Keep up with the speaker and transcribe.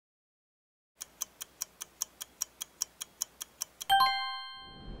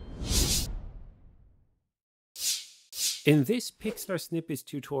In this Pixlr Snippets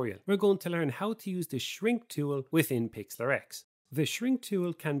tutorial, we're going to learn how to use the Shrink tool within Pixlr X. The Shrink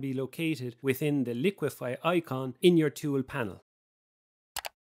tool can be located within the Liquify icon in your tool panel.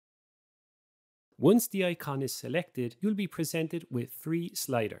 Once the icon is selected, you'll be presented with three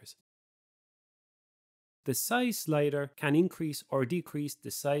sliders. The size slider can increase or decrease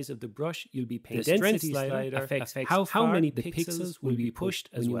the size of the brush you'll be painting. The density slider affects how many the pixels will be pushed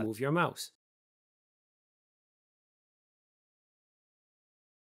when you move your mouse.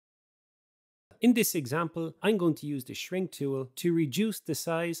 In this example, I'm going to use the Shrink tool to reduce the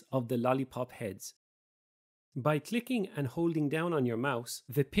size of the lollipop heads. By clicking and holding down on your mouse,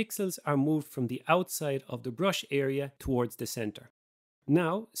 the pixels are moved from the outside of the brush area towards the center.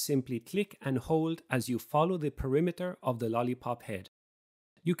 Now, simply click and hold as you follow the perimeter of the lollipop head.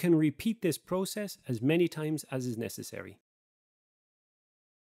 You can repeat this process as many times as is necessary.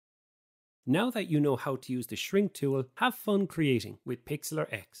 Now that you know how to use the Shrink tool, have fun creating with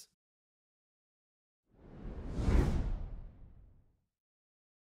Pixlr X.